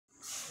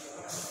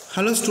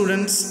Hello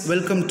students,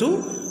 welcome to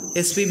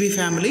SPB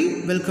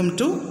family, welcome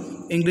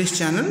to English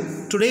channel.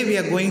 Today we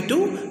are going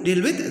to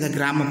deal with the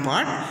grammar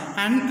part,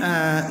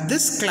 and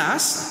this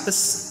class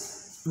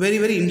is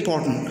very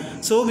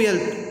important. So we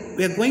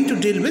are going to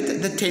deal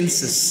with the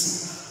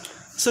tenses.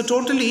 So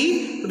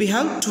totally we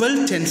have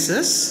 12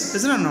 tenses,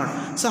 isn't it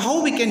not? So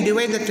how we can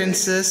divide the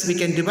tenses? We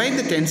can divide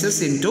the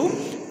tenses into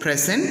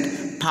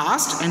present,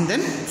 past and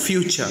then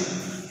future.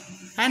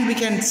 And we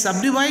can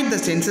subdivide the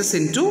tenses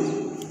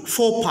into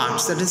 4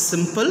 parts, that is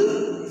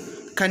simple,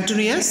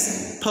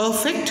 continuous,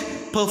 perfect,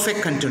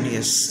 perfect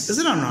continuous, is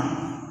it or not?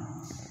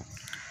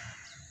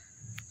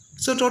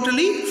 So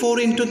totally 4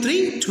 into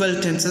 3,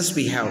 12 tenses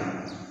we have.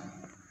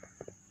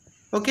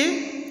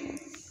 Okay,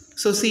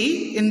 so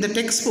see, in the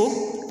textbook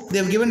they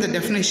have given the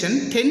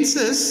definition.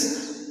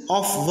 Tenses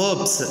of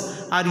verbs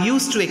are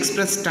used to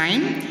express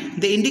time.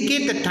 They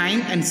indicate the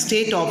time and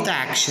state of the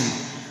action.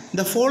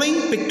 The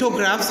following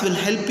pictographs will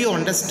help you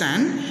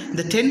understand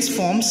the tense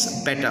forms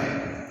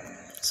better.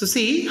 So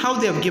see how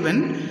they have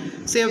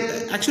given. So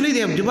actually they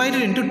have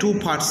divided into 2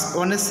 parts.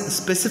 One is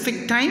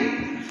specific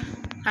time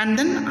and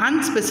then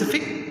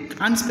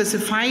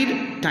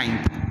unspecified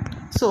time.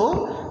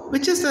 So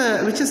which is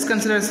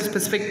considered as a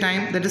specific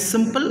time? That is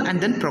simple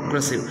and then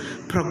progressive.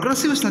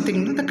 Progressive is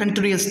nothing but the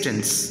continuous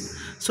tense.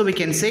 So we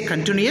can say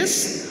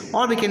continuous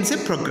or we can say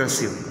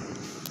progressive.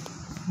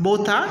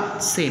 Both are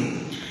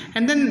same.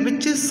 And then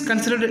which is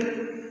considered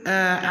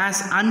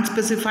as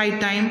unspecified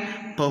time?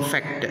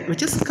 Perfect,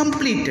 which is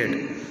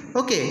completed.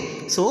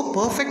 Okay, so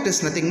perfect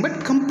is nothing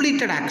but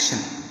completed action,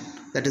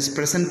 that is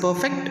present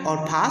perfect or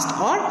past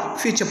or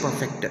future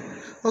perfect.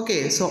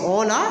 Okay, so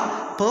all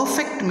are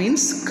perfect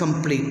means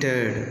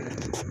completed.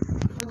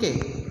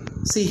 Okay,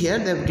 see here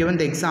they have given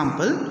the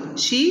example.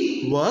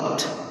 She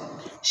worked,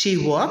 she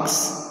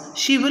works,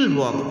 she will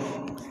work.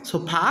 So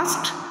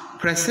past,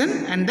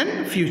 present and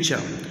then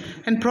future.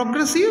 And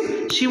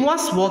progressive, she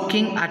was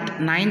working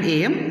at 9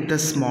 a.m.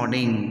 this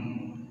morning.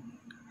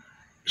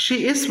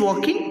 She is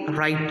working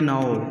right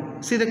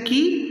now. See the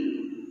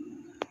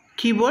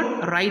keyword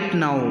right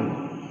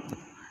now.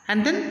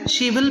 And then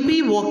she will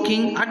be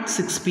working at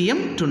 6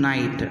 p.m.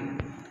 tonight.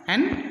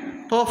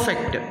 And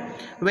perfect.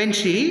 When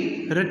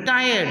she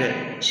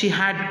retired, she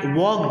had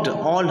worked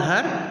all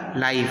her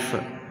life.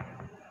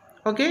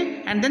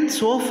 Okay, and then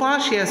so far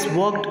she has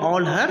worked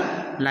all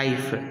her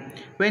life.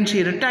 When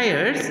she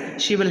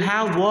retires, she will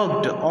have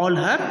worked all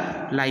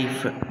her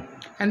life.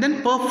 And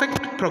then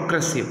perfect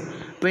progressive.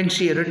 When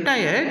she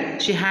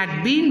retired, she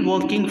had been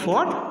working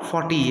for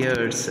 40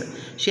 years.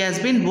 She has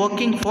been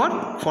working for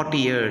 40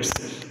 years.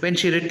 When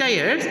she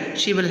retires,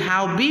 she will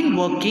have been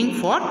working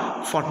for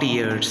 40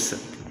 years.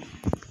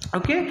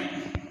 Okay.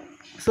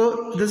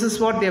 So this is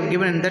what they have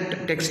given in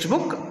that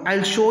textbook.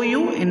 I'll show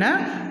you in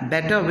a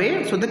better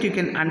way so that you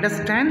can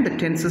understand the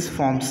tenses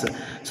forms.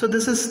 So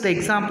this is the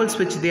examples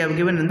which they have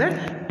given in the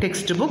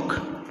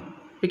textbook.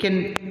 You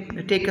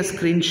can take a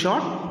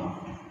screenshot.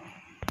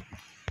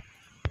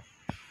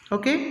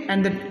 Okay,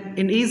 and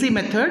in easy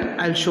method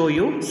I'll show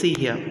you. See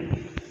here.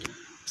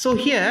 So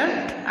here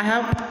I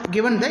have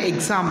given the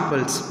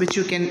examples which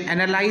you can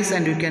analyze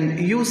and you can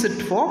use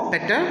it for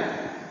better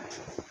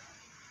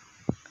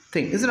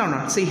thing, is it or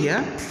not? See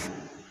here.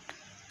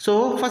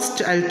 So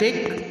first I'll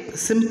take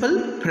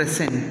simple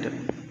present.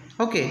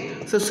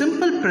 Okay, so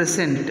simple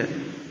present.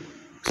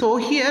 So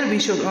here we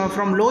should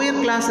from lower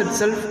class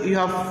itself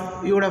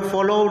you would have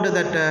followed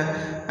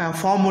that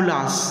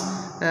formulas.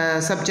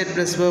 Subject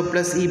plus verb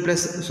plus E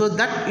plus, so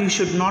that you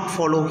should not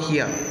follow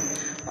here.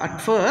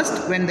 At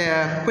first, when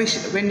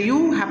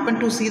you happen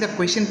to see the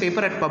question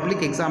paper at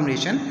public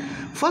examination,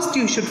 first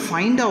you should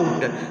find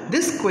out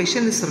this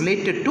question is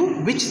related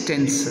to which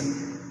tense,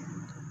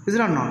 is it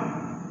or not?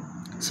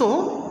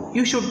 So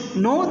you should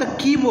know the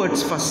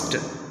keywords first.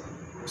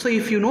 So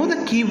if you know the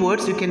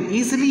keywords, you can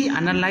easily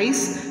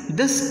analyze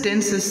this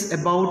tense is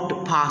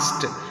about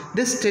past,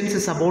 this tense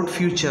is about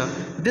future,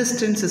 this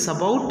tense is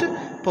about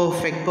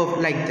perfect,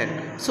 like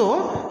that.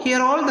 So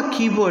here all the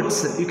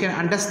keywords you can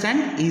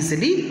understand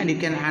easily and you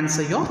can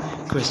answer your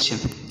question.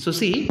 So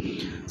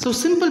see, so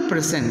simple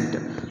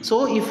present.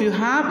 So if you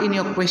have in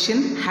your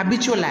question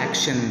habitual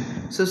action.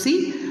 So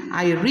see,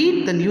 I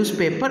read the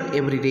newspaper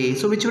every day.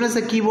 So which one is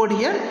the keyword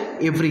here?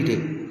 Every day.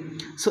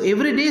 So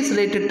every day is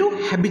related to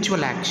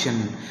habitual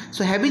action.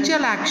 So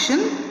habitual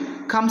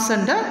action comes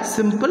under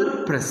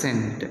simple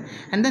present.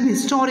 And then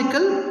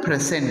historical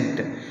present.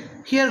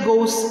 Here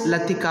goes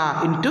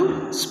Latika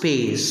into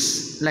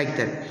space, like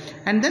that.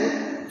 And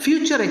then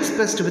future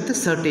expressed with a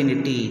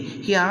certainty.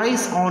 He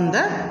arrives on the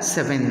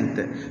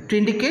 7th to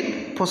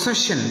indicate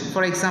possession.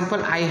 For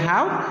example, I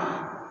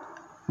have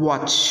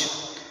watch.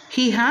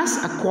 He has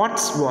a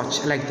quartz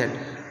watch, like that.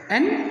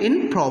 And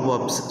in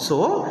Proverbs.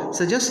 So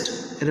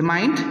just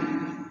remind.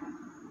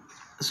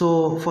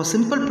 So for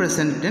simple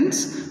present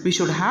tense, we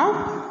should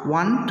have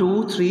 1,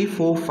 2, 3,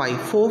 4,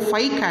 5. 4,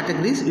 5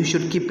 categories you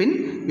should keep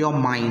in your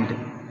mind.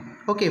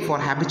 Okay, for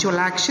habitual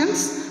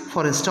actions,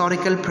 for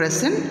historical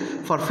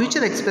present, for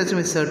future expression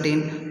with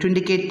certain to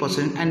indicate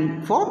possession,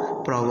 and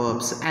for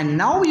proverbs. And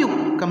now you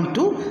come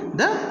to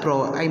the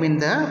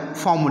the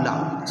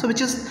formula. So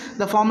which is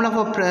the formula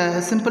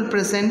for simple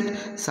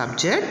present: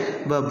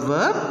 subject,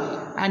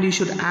 verb, and you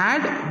should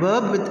add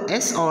verb with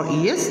s or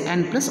es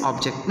and plus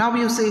object. Now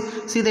you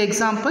see the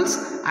examples: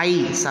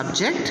 I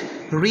subject,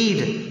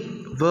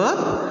 read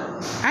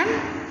verb,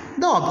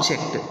 and the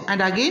object.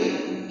 And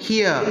again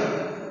here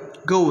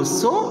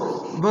goes,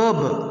 so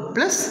verb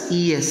plus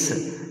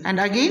es, and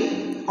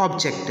again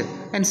object.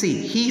 And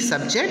see, he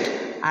subject,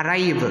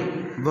 arrive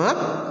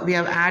verb, we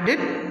have added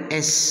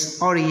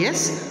s or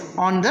es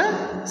on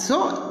the, so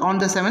on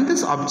the seventh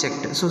is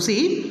object. So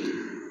see,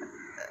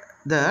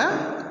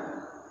 the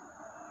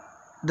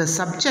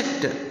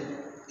subject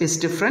is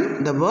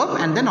different, the verb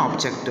and then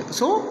object.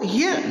 So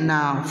here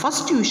now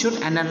first you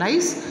should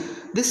analyze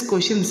this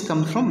questions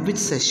come from which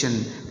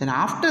session. Then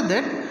after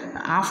that,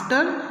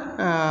 after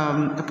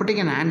putting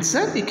an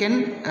answer, you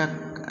can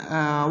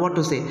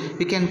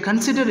you can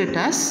consider it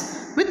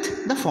as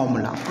with the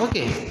formula.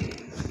 Okay,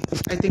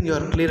 I think you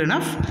are clear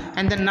enough.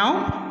 And then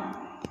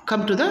now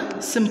come to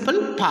the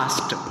simple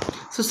past.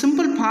 So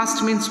simple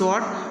past means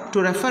what?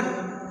 To refer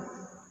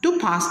to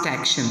past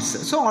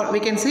actions. So we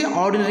can say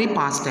ordinary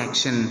past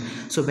action.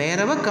 So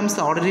wherever comes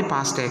the ordinary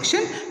past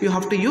action, you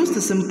have to use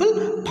the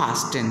simple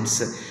past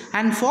tense.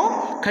 And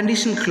for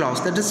conditional clause,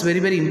 that is very,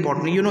 very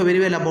important. You know very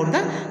well about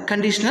the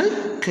conditional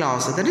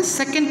clause. That is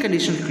second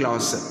conditional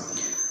clause.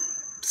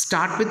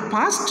 Start with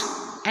past,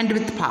 end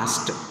with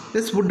past.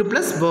 This would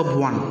plus verb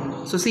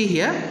 1. So see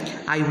here,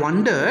 I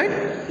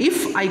wondered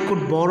if I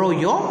could borrow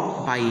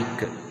your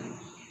bike.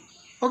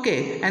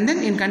 Okay, and then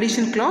in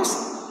conditional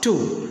clause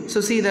 2.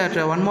 So see that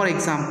one more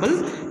example.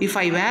 If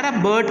I were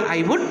a bird,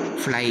 I would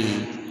fly.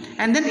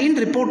 And then in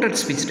reported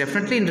speech,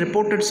 definitely in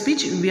reported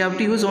speech, we have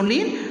to use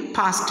only in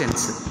past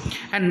tense.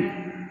 And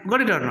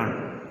got it or not?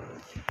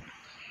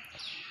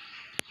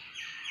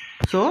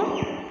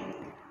 So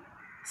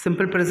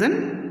simple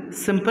present,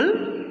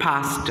 simple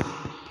past.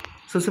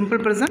 So simple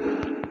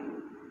present,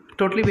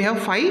 totally we have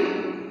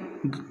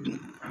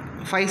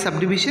five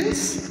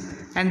subdivisions.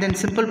 And then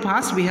simple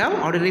past, we have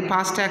ordinary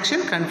past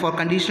action for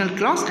conditional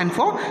clause and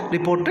for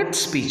reported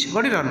speech.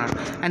 Got it or not?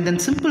 And then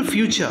simple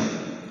future.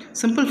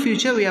 Simple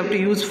future we have to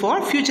use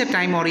for future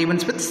time or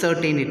events with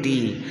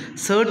certainty.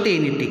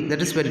 Certainty,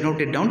 that is very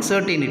noted down,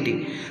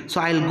 certainty. So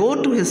I'll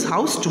go to his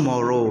house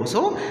tomorrow.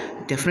 So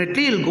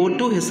definitely you'll go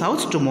to his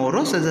house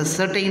tomorrow. So it's a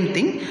certain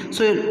thing.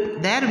 So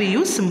there we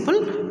use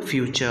simple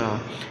future.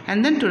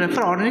 And then to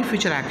refer ordinary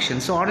future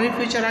action. So ordinary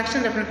future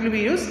action definitely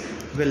we use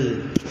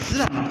will.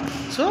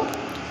 So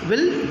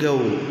will go,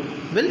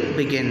 will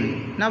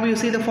begin. Now you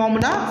see the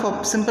formula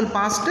for simple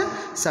past: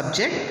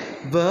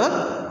 subject,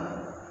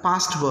 verb,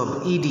 past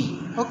verb ed.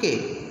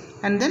 Okay,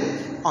 and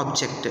then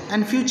object.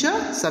 And future,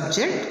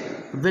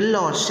 subject, will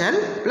or shall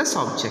plus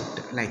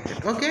object, like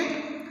that.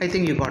 Okay, I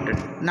think you got it.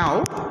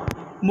 Now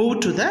move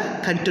to the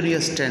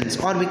continuous tense,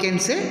 or we can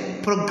say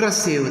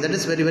progressive. That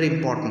is very, very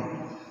important.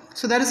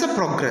 So there is a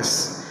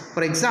progress.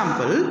 For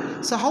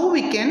example, so how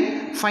we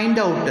can find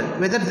out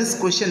whether this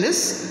question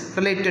is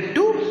related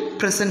to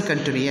present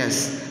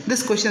continuous,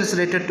 this question is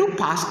related to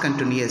past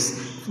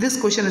continuous,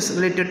 this question is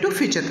related to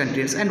future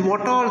continuous, and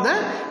what are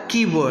the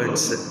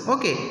keywords.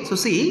 Okay, so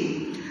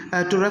see,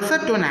 to refer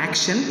to an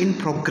action in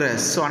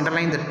progress, so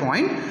underline that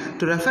point,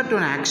 to refer to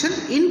an action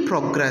in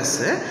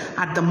progress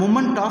at the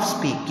moment of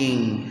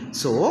speaking.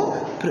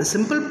 So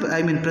present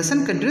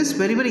continuous,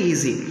 very, very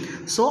easy.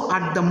 So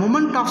at the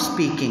moment of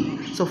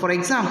speaking. So for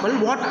example,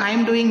 what I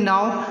am doing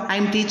now, I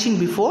am teaching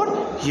before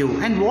you,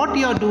 and what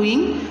you are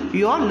doing,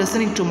 you are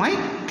listening to my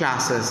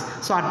classes.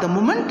 So at the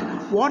moment,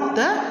 what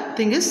the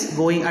thing is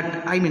going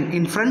at,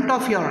 in front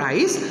of your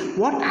eyes,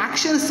 what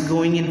action is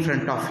going in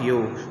front of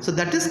you. So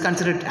that is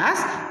considered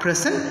as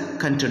present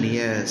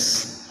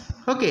continuous.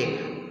 Okay,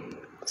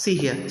 see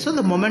here. So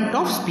the moment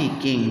of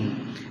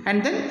speaking,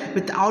 and then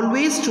with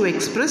always to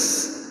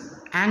express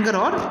anger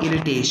or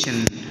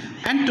irritation,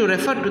 and to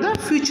refer to the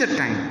future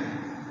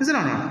time. Is it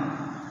or not?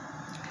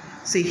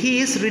 See, he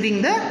is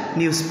reading the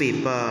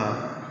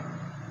newspaper.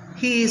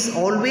 He is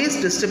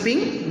always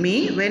disturbing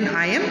me when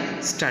I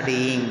am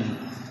studying.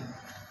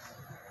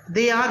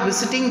 They are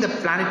visiting the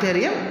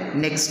planetarium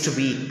next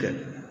week.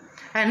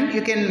 And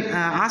you can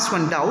ask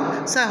one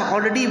doubt. So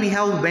already we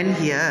have when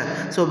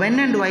here. So when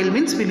and while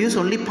means we'll use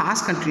only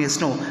past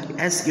continuous. No,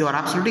 as you are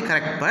absolutely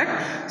correct.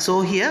 But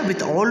so here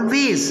with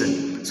always.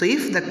 So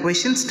if the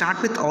question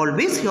start with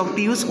always, you have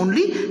to use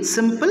only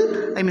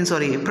simple,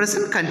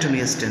 present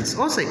continuous tense.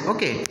 Also,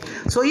 okay.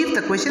 So if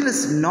the question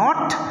is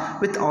not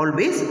with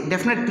always,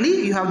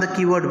 definitely you have the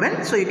keyword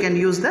when. So you can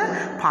use the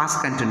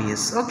past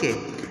continuous. Okay.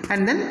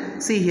 And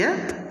then see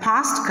here,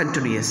 past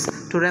continuous,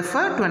 to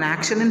refer to an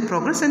action in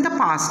progress in the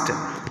past.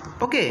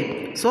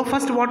 Okay, so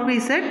first what we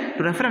said,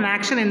 to refer an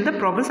action in the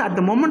progress at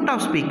the moment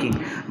of speaking.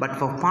 But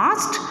for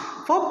past,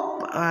 for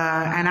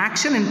an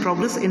action in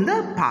progress in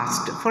the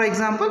past. For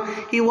example,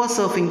 he was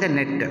surfing the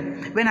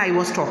net when I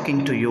was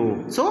talking to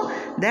you. So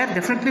there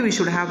definitely we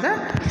should have the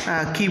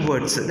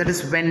keywords, that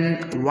is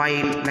when,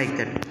 while, like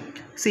that.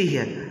 See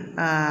here,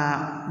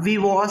 we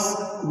was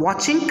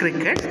watching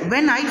cricket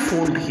when I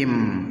phoned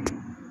him.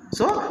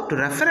 So to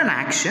refer an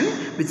action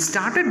which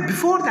started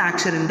before the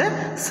action in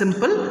the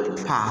simple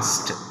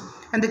past,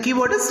 and the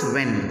keyword is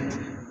when.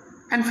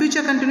 And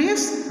future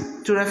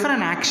continuous, to refer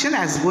an action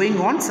as going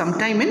on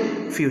sometime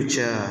in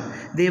future.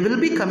 They will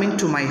be coming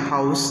to my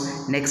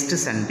house next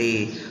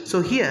Sunday.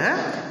 So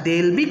here,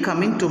 they will be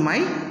coming to my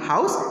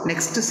house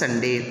next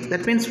Sunday.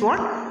 That means what?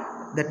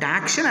 That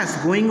action as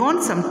going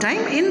on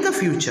sometime in the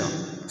future.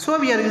 So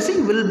we are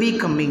using will be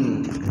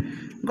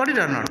coming. Got it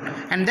or not?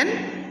 And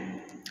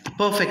then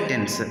perfect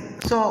tense.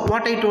 So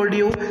what I told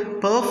you,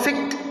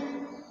 perfect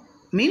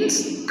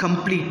means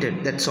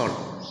completed. That's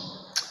all.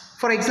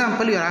 For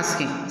example, you are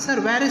asking,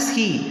 sir, where is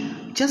he?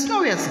 Just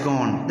now he has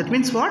gone. That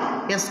means what?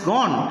 He has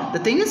gone. The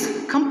thing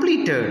is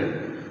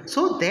completed.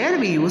 So there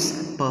we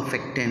use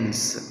perfect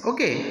tense.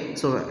 Okay.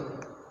 So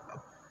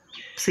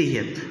see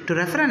here, to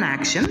refer an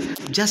action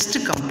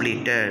just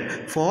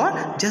completed.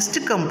 For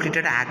just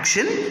completed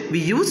action, we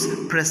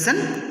use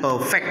present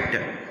perfect.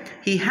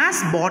 He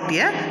has bought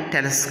a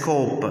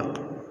telescope.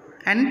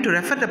 And to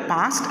refer the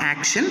past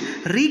action,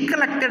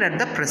 recollected at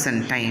the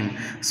present time.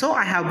 So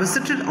I have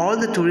visited all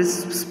the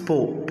tourist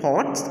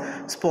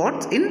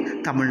spots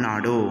in Tamil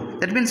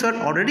Nadu. That means what?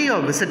 Already you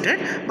have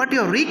visited, but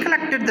you have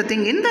recollected the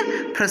thing in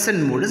the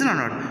present mood, isn't it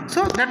not?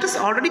 So that is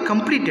already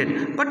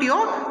completed, but you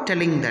are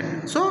telling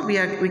that. So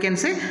we can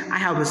say I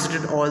have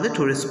visited all the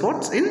tourist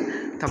spots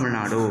in Tamil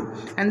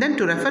Nadu. And then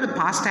to refer the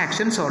past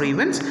actions or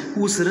events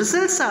whose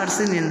results are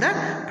seen in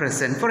the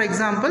present. For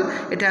example,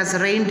 it has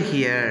rained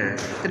here.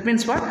 That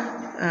means what?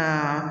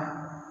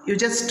 You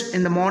just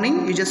in the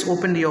morning you just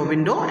opened your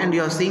window and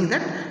you are seeing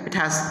that it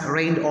has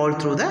rained all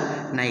through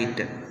the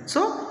night.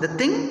 So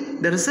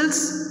the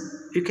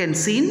results you can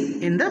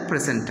see in the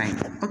present time.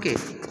 Okay.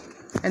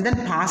 And then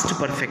past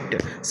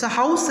perfect. So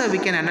how we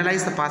can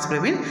analyze the past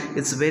perfect?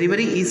 It's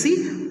very easy.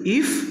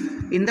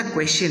 If in the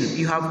question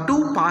you have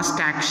two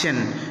past action,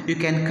 you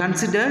can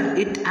consider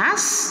it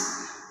as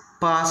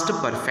past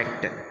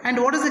perfect.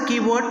 And what is the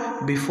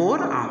keyword? Before,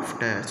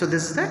 after. So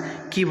this is the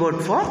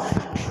keyword for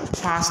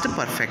past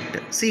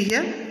perfect. See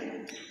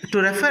here, to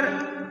refer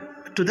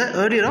to the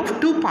earlier of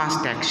two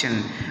past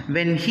action.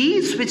 When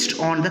he switched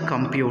on the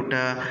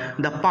computer,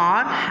 the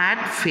power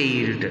had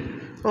failed.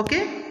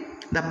 Okay,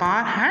 the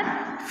power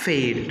had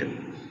failed.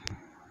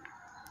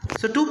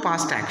 So two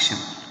past action.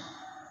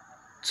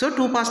 So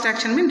two past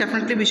action means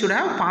definitely we should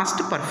have past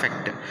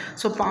perfect.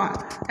 So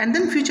and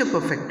then future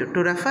perfect,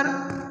 to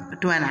refer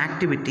to an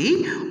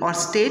activity or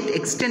state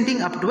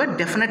extending up to a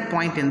definite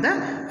point in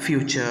the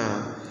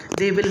future.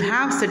 They will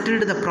have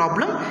settled the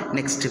problem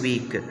next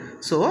week.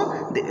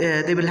 So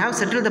they will have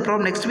settled the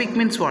problem next week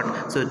means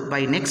what? So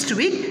by next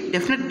week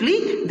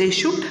definitely they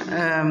should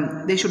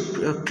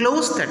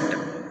close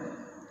that.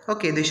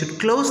 Okay, they should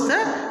close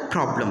the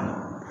problem.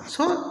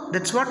 So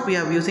that's what we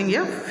are using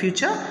here,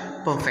 future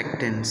perfect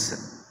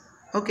tense.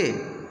 Okay,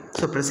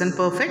 so present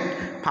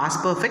perfect,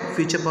 past perfect,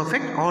 future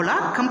perfect, all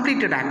are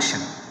completed action.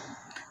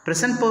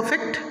 Present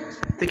perfect,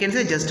 we can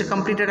say just a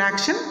completed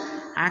action,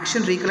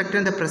 action recollected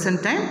in the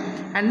present time,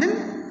 and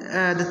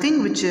then the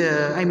thing which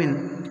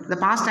the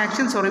past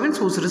actions or events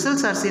whose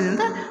results are seen in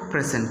the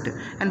present.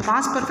 And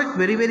past perfect,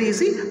 very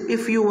easy.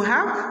 If you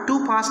have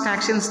two past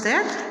actions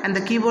there and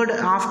the keyword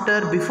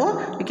after,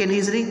 before, you can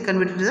easily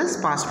convert it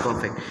as past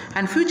perfect.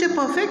 And future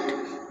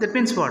perfect, that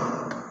means what?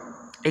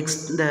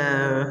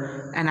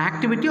 An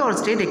activity or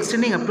state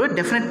extending up to a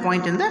definite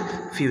point in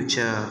the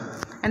future.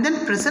 And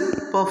then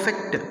present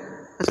perfect,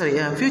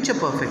 future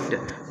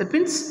perfect, that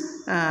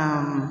means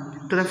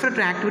to refer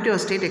to activity or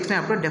state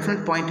extending up to a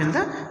definite point in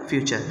the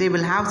future. They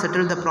will have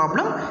settled the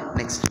problem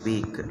next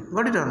week.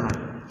 Got it or not?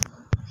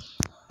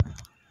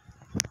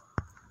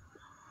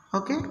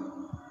 Okay.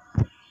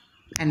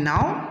 And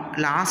now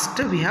last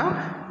we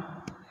have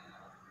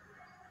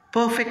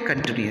perfect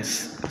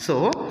continuous.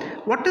 So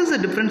what is the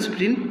difference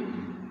between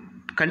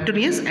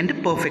continuous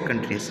and perfect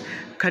continuous?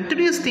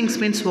 Continuous things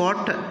means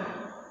what?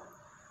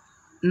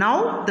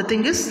 Now the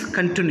thing is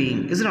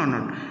continuing, is it or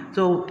not?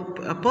 So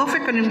a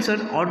perfect continuous,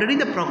 already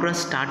the progress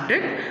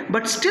started,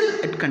 but still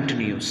it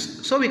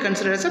continues. So we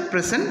consider as a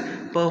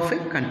present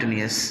perfect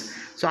continuous.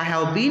 So I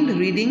have been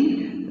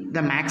reading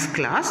the maths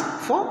class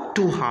for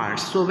 2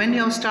 hours. So when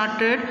you have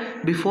started?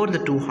 Before the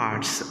 2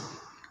 hours.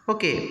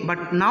 Okay,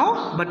 but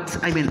now,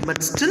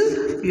 but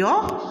still you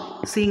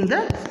are seeing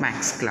the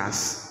maths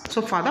class.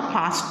 So for the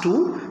past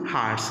 2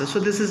 hours. So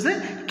this is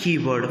the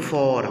keyword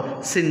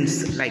for,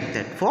 since, like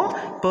that, for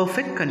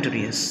perfect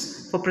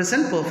continuous, for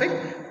present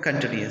perfect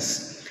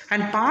continuous.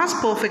 And past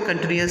perfect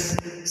continuous,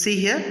 see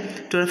here,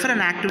 to refer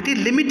an activity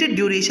limited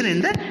duration in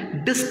the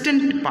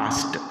distant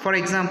past. For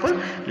example,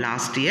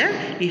 last year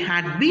he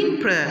had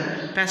been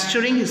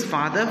pasturing his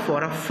father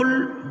for a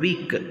full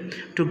week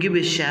to give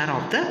his share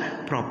of the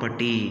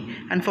property.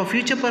 And for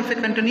future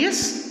perfect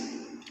continuous,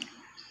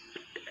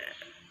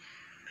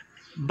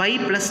 by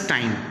plus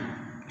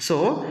time.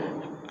 So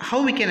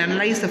how we can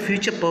analyze the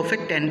future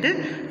perfect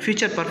and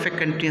future perfect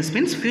continuous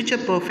means future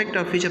perfect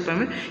or future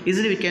perfect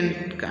easily we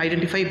can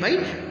identify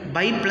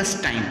by plus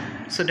time.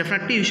 So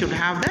definitely you should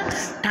have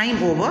the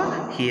time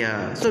over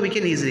here. So we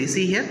can easily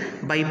see here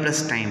by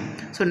plus time.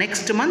 So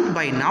next month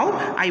by now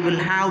I will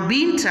have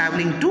been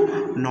traveling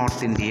to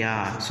North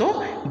India.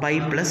 So by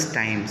plus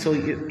time. So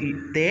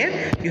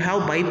there you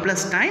have by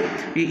plus time.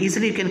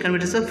 Easily you can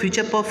convert it as a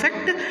future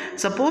perfect.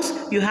 Suppose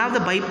you have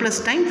the by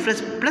plus time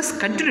plus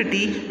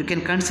continuity, you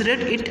can consider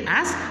it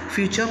as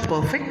future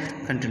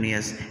perfect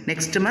continuous.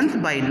 Next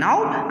month by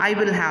now I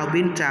will have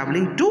been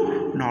traveling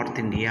to North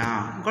India.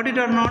 Got it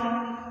or not?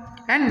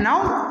 And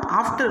now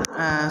after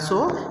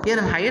so here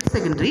in higher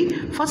secondary,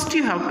 first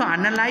you have to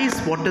analyze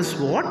what is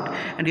what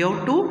and you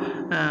have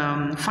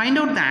to find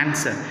out the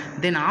answer.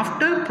 Then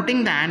after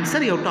putting the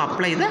answer you have to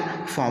apply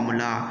the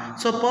formula.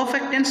 So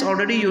perfect tense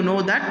already you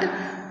know that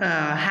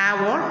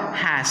have or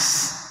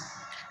has,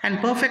 and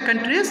perfect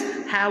continuous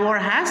have or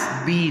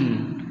has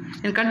been.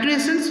 In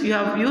continuous tense you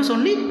have used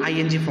only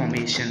ing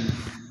formation.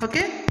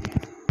 Okay,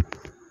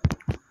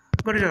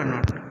 got it or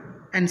not?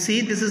 And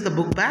see, this is the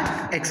book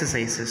back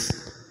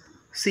exercises.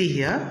 See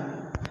here,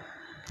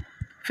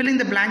 fill in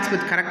the blanks with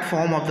correct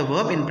form of the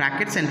verb in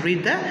brackets and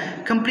read the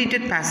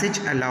completed passage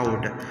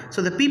aloud.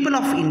 So the people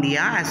of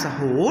India as a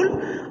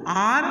whole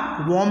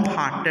are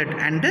warm-hearted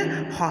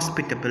and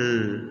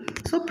hospitable.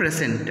 So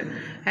present.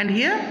 And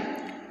here,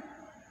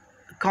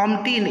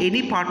 community in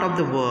any part of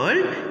the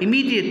world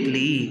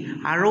immediately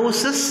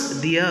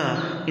arouses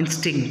their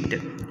instinct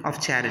of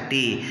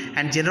charity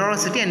and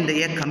generosity, and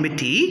their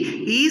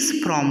committee is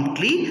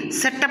promptly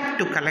set up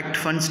to collect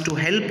funds to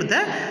help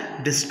the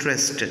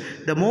distressed.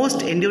 The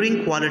most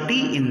enduring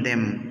quality in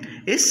them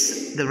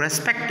is the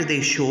respect they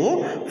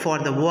show for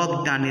the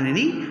work done in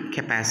any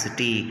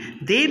capacity.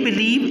 They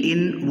believe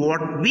in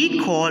what we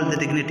call the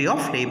dignity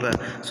of labor.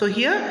 So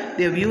here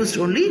they have used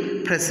only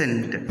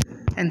present.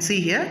 And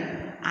see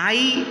here,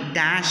 I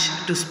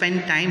dash to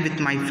spend time with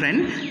my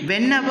friend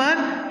whenever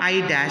I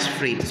dash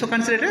free. So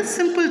consider it as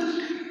simple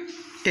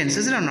tense,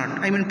 is it or not?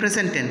 I mean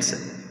present tense.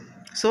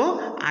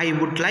 So I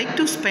would like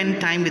to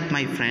spend time with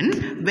my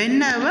friend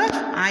whenever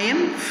I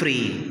am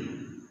free.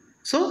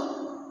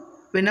 So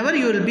whenever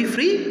you will be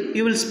free,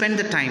 you will spend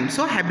the time.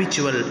 So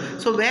habitual.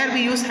 So where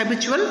we use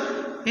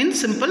habitual? In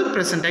simple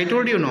present. I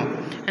told you no.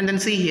 And then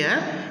see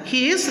here,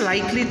 he is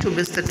likely to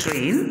miss the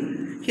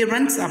train. He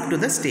runs up to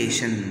the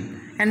station.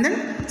 And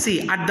then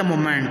see, at the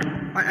moment,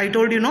 I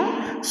told you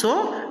no.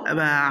 So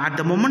at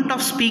the moment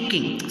of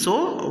speaking,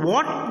 so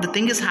what the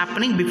thing is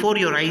happening before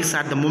your eyes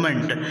at the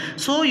moment,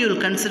 so you will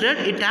consider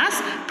it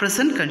as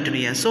present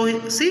continuous.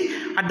 So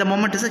see, at the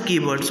moment is a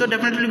keyword, so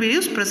definitely we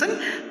use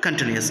present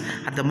continuous.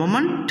 At the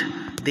moment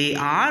they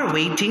are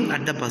waiting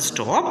at the bus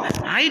stop,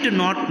 I do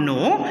not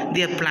know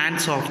their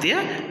plans of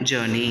their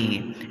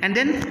journey. And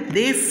then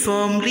they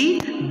firmly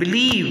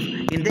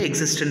believe in the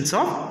existence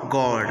of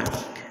God.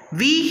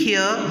 We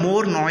hear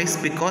more noise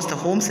because the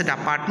homes and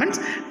apartments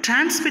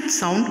transmit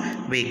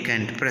sound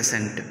vacant,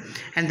 present.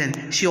 And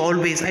then she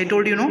always, I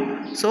told you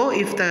no. So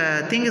if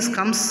the thing is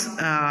comes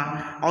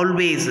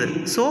always,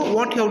 so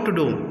what you have to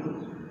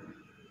do?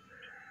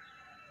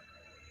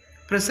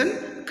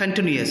 Present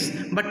continuous.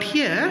 But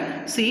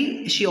here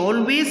see, she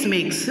always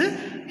makes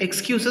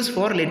excuses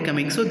for late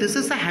coming. So this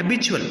is a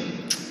habitual.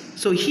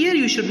 So here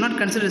you should not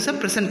consider as a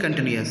present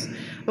continuous.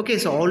 Okay,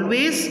 so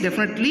always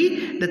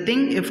definitely the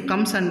thing if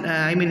comes and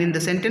I mean in the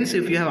sentence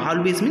if you have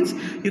always means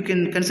you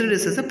can consider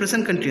this as a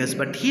present continuous.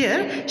 But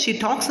here she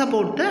talks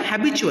about the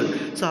habitual.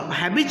 So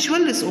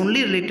habitual is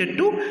only related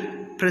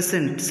to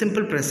present,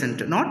 simple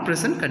present, not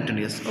present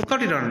continuous. Oh,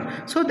 got it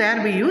on. So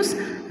there we use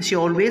she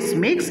always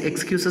makes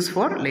excuses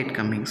for late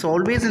coming. So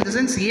always in the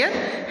sense here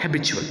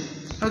habitual.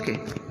 Okay.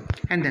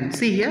 And then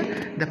see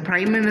here, the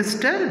Prime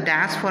Minister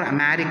dashed for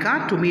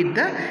America to meet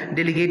the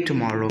delegate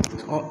tomorrow.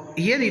 So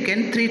here you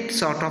can three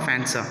sort of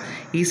answer.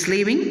 Is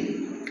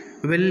leaving,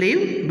 will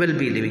leave, will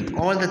be leaving.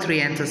 All the three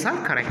answers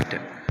are correct.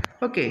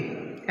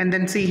 Okay. And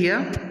then see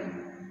here.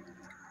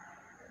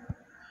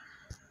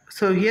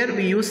 So here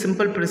we use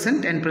simple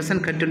present and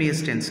present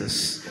continuous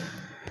tenses.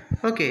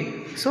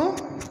 Okay. So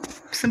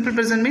simple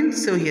present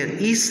means, so here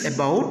is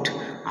about,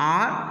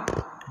 are,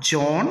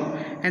 John,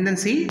 and then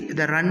see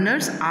the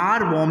runners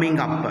are warming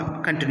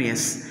up,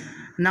 continuous.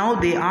 Now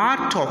they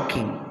are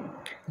talking.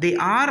 They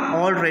are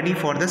all ready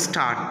for the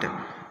start.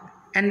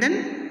 And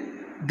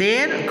then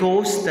there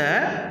goes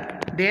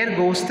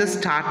the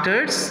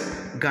starter's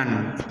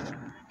gun.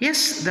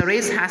 Yes, the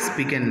race has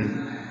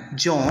begun.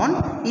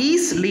 John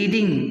is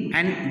leading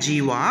and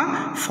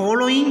Jiva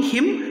following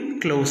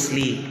him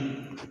closely.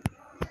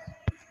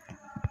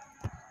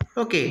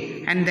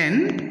 Okay, and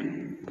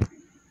then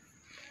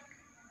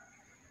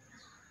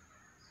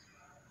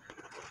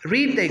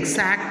Read the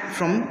exact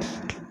from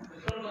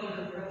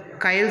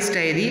Kyle's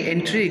diary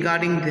entry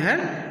regarding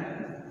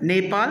her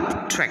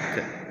Nepal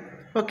trek.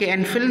 Okay,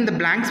 and fill in the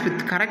blanks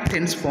with correct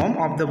tense form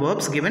of the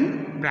verbs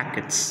given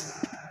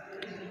brackets.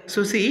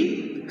 So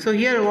see, so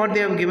here what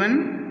they have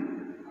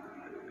given,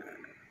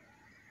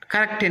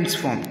 correct tense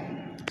form.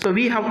 So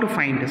we have to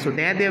find. So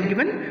there they have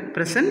given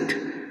present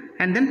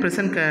and then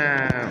present.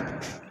 There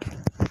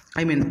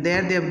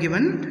they have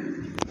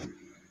given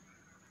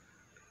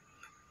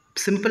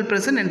simple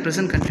present and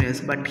present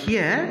continuous. But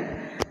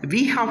here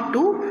we have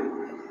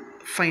to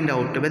find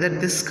out whether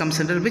this comes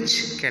under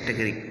which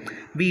category.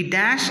 We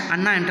dash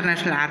Anna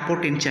International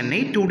Airport in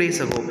Chennai 2 days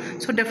ago.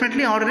 So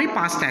definitely already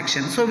past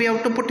action. So we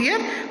have to put here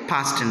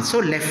past tense. So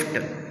left.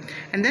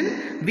 And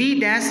then we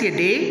dash a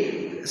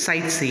day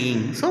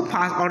sightseeing. So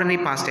past,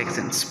 ordinary past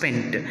action,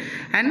 spent.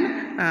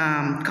 And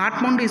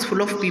Kathmandu is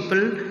full of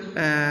people,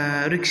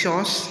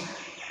 rickshaws,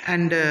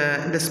 and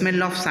the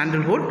smell of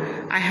sandalwood.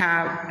 I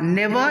have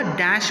never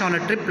dashed on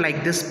a trip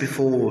like this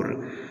before.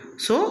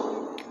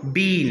 So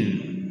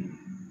been.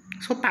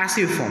 So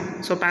passive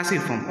form. So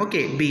passive form.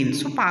 Okay, been.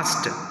 So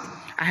past.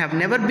 I have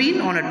never been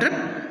on a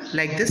trip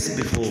like this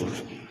before.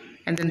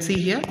 And then see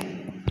here,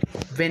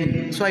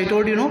 when. So I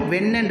told you,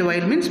 when and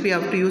while means we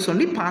have to use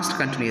only past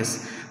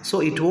continuous.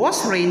 So it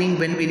was raining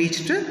when we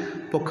reached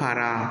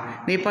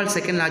Pokhara, Nepal's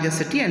second largest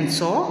city, and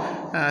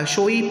saw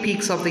showy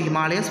peaks of the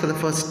Himalayas for the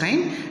first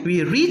time.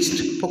 We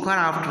reached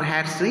Pokhara after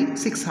having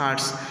 6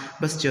 hours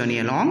bus journey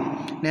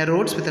along narrow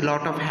roads with a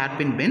lot of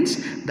hairpin bends.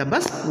 The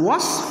bus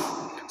was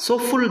so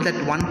full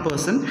that one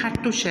person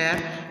had to share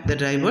the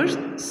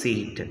driver's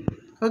seat.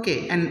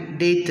 Okay, and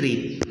day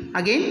 3.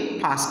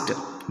 Again past,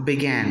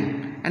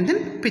 began, and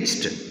then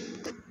pitched.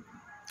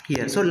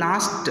 Here, so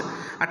last,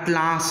 at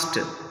last.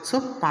 So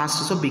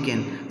past, so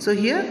began. So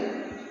here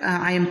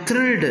I am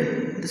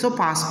thrilled. So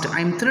past,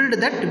 I am thrilled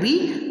that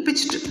we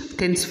pitched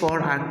tents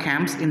for our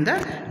camps in the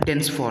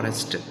dense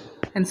forest.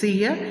 And see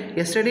here,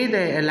 yesterday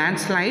the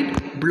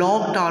landslide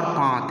blocked our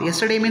path.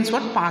 Yesterday means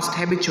what? Past,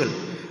 habitual.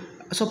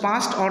 So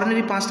past,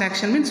 ordinary past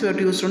action means we have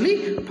to use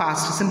only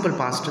past, simple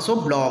past. So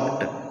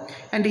blocked.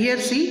 And here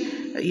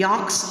see,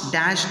 yaks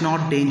dash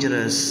not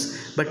dangerous.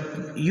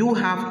 But you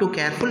have to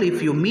careful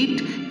if you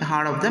meet the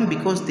heart of them,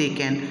 because they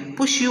can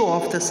push you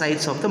off the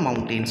sides of the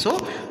mountain. So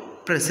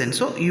present.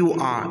 So you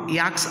are.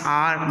 Yaks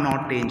are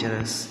not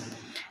dangerous.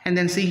 And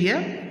then see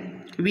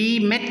here, we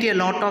met a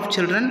lot of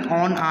children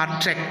on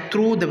our trek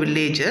through the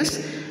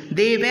villages.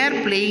 They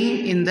were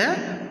playing in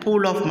the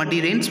pool of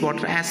muddy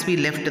rainwater as we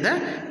left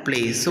the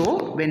place.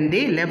 So when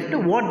they left,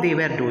 what they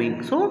were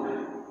doing? So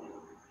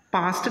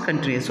past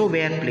continuous. So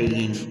were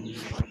playing.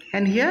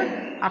 And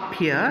here, up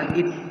here,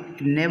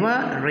 it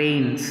never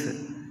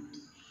rains.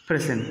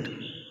 Present.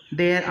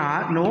 There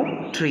are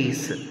no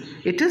trees.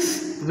 It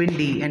is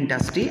windy and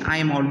dusty. I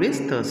am always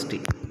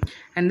thirsty.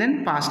 And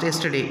then past,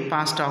 yesterday,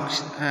 past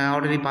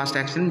ordinary past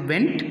action,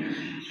 went,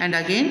 and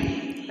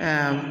again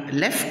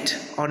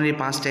left, ordinary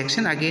past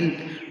action,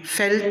 again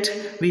felt,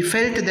 we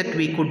felt that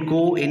we could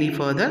go any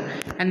further,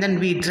 and then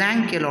we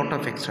drank a lot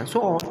of extra. So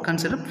all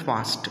considered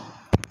fast.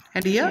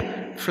 And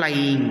here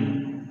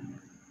flying.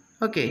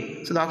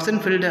 Okay, so the oxygen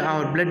filled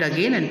our blood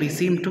again and we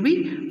seem to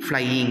be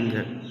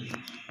flying.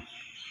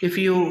 If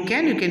you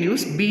can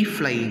use be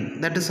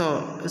flying. That is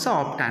a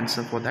opt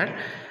answer for that.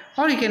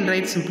 Or you can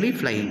write simply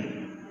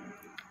flying.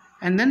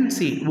 And then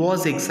see,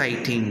 was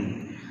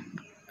exciting.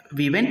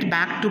 We went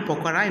back to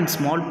Pokhara in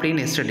small plane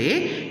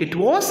yesterday. It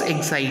was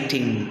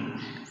exciting.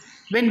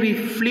 When we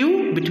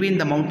flew between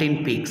the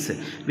mountain peaks.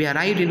 We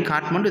arrived in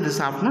Kathmandu this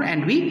afternoon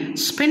and we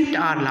spent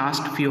our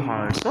last few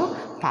hours. So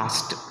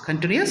past,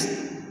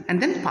 continuous,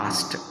 and then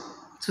past.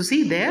 So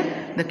see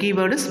there, the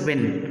keyword is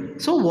when.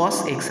 So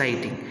was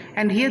exciting.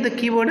 And here the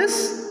keyword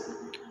is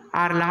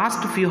our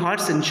last few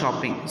hours in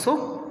shopping.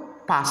 So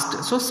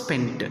past, so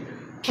spent.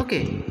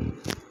 Okay.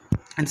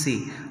 And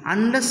see,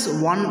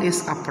 unless one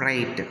is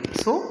upright.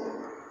 So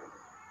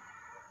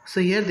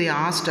here they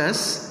asked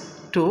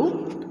us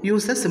to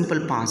use the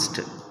simple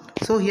past.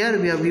 So here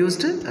we have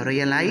used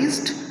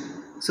realized.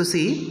 So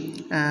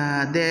see,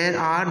 there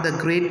are the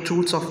great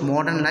truths of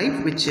modern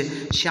life which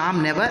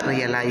Shyam never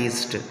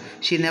realized.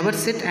 She never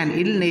said an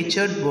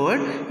ill-natured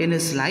word in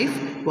his life,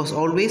 was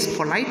always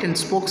polite and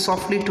spoke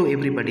softly to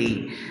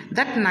everybody.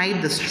 That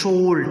night they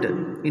strolled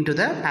into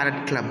the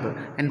parrot club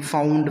and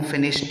found,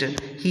 finished,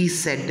 he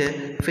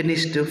said,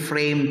 finished,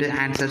 framed,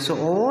 answered. So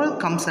all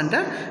comes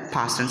under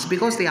past tense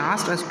because they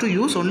asked us to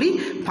use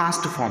only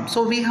past form.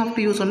 So we have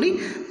to use only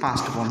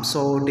past form.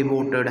 So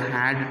devoted,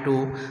 had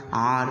to,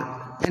 are.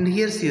 And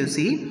here you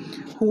see,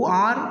 who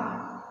are,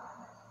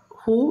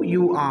 who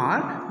you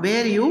are,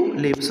 where you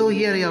live. So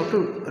here you have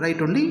to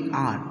write only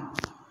are.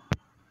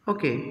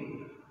 Okay.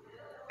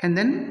 And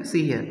then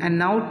see here. And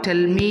now tell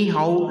me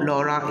how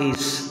Laura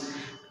is.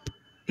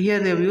 Here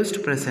they have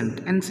used present.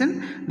 And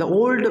then the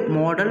old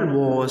model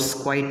was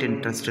quite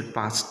interested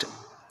past.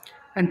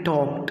 And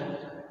talked.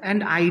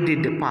 And I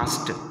did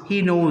past.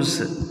 He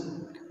knows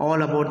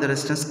all about the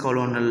residence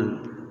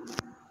colonel.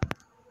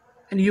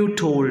 And you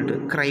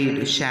told,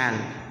 cried, shall.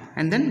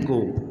 and then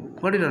go.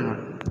 Got it or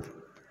not?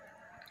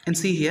 And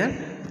see here,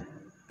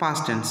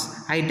 past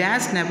tense. I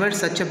dash never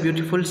such a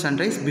beautiful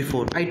sunrise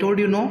before. I told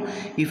you, no,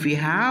 if we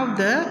have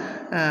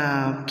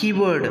the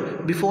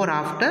keyword before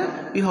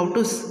after, you have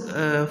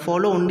to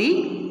follow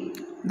only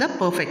the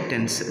perfect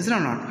tense, is it or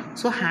not?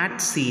 So had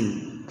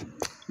seen,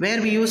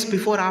 where we use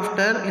before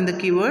after in the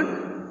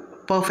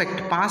keyword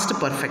perfect, past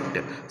perfect.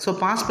 So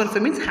past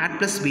perfect means had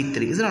plus V3,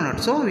 is it or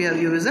not? So we are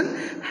using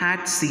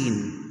had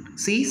seen.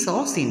 See,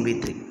 saw, seen,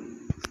 V3.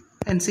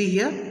 And see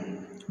here,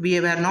 we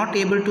were not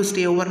able to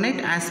stay overnight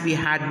as we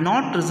had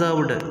not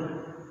reserved,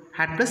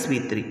 had plus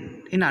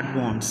V3 in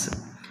advance.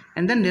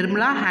 And then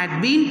Nirmala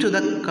had been to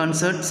the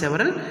concert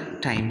several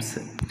times.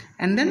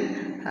 And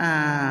then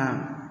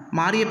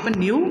Mariyappan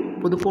knew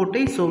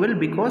Pudukottai so well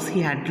because he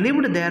had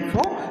lived there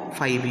for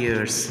 5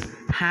 years.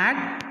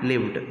 Had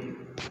lived.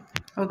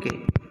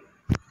 Okay.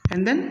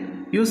 And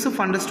then Yusuf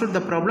understood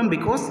the problem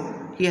because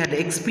he had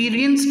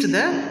experienced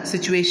the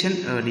situation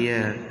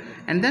earlier.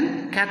 And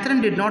then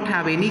Catherine did not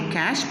have any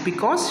cash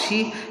because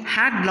she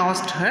had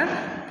lost her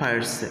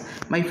purse.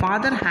 My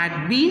father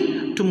had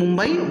been to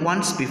Mumbai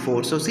once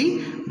before. So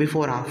see,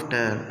 before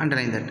after,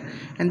 underline that.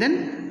 And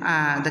then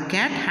the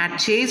cat had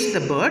chased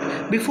the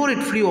bird before it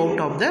flew out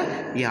of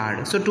the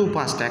yard. So two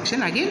past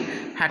action, again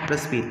had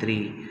plus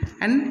V3.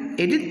 And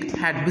Edith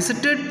had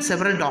visited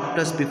several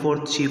doctors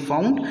before she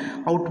found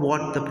out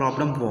what the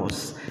problem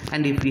was.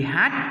 And if we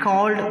had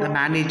called the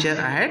manager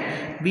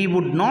ahead, we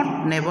would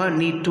not never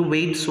need to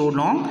wait so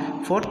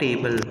long for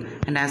table.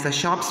 And as the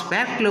shops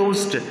were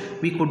closed,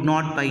 we could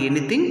not buy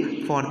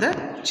anything for the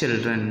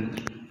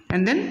children.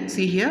 And then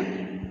see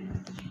here,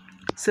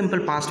 simple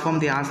past form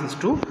they ask us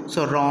to.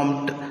 So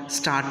romped,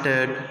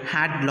 started,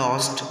 had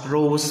lost,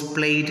 rose,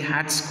 played,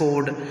 had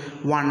scored,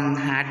 won,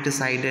 had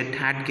decided,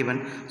 had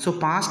given. So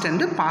past and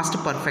past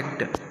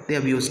perfect they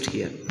have used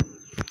here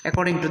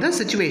according to the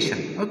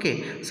situation.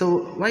 Okay,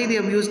 so why they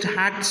have used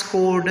had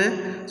scored?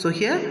 So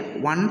here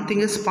one thing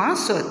is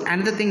past, so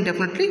another thing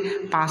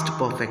definitely past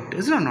perfect,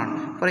 is it or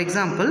not? For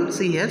example,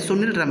 see here,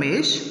 Sunil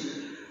Ramesh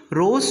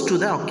rose to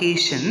the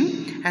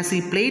occasion as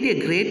he played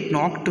a great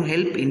knock to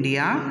help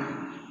India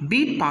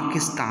beat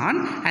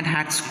Pakistan and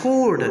had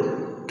scored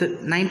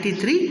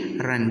 93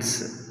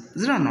 runs,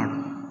 is it or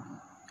not?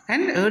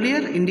 And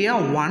earlier India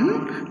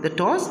won the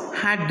toss,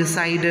 had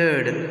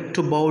decided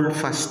to bowl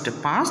first,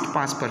 past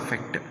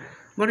perfect.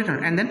 Got it?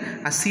 And then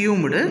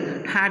assumed,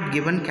 had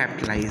given,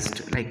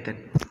 capitalized, like that.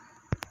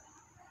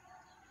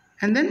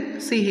 And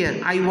then see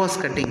here, I was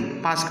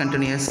cutting, past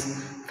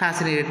continuous,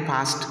 fascinated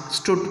past,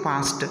 stood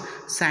past,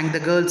 sang, the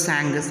girl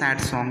sang a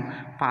sad song,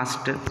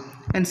 past.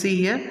 And see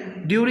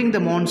here, during the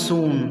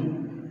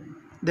monsoon,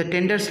 the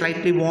tender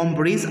slightly warm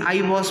breeze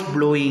I was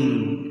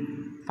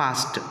blowing,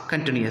 past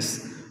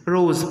continuous.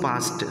 Rose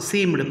past,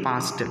 seemed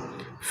past,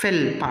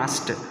 fell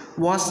past,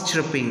 was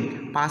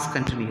chirping, past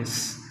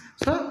continuous.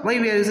 So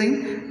why we are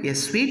using a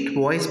sweet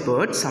voice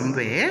bird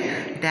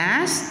somewhere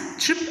dash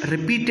chirp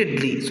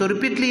repeatedly. So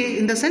repeatedly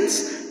in the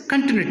sense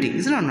continuity,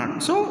 is it or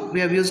not? So we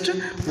have used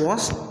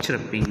was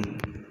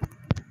chirping.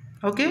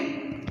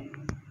 Okay.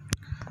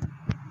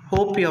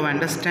 Hope you have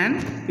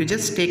understand. You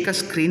just take a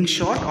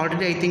screenshot.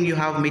 Already I think you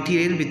have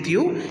material with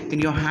you in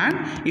your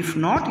hand. If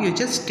not, you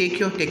just take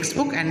your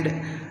textbook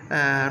and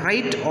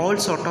write all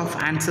sort of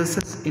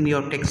answers in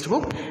your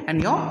textbook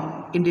and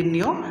in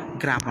your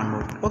grammar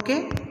note.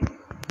 Okay,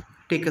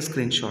 take a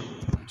screenshot.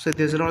 So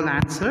these are all the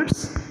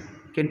answers.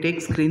 You can take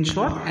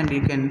screenshot and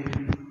you can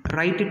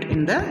write it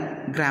in the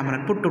grammar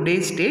note. Put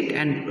today's date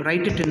and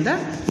write it in the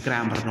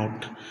grammar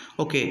note.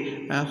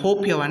 Okay,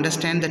 hope you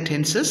understand the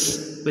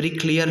tenses very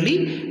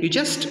clearly. You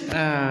just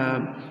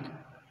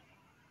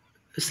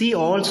see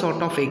all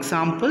sort of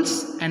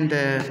examples and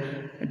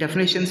the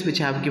definitions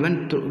which I have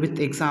given with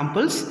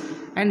examples,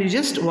 and you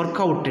just work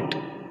out it.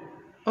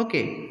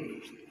 Okay,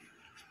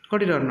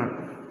 got it or not?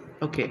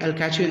 Okay, I'll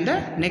catch you in the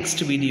next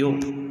video.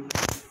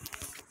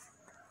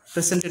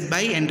 Presented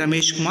by N.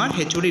 Ramesh Kumar,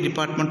 HOD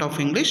Department of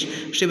English,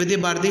 Sri Vidya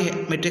Bharati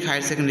Metric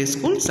Higher Secondary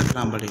School,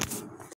 Sakramballi.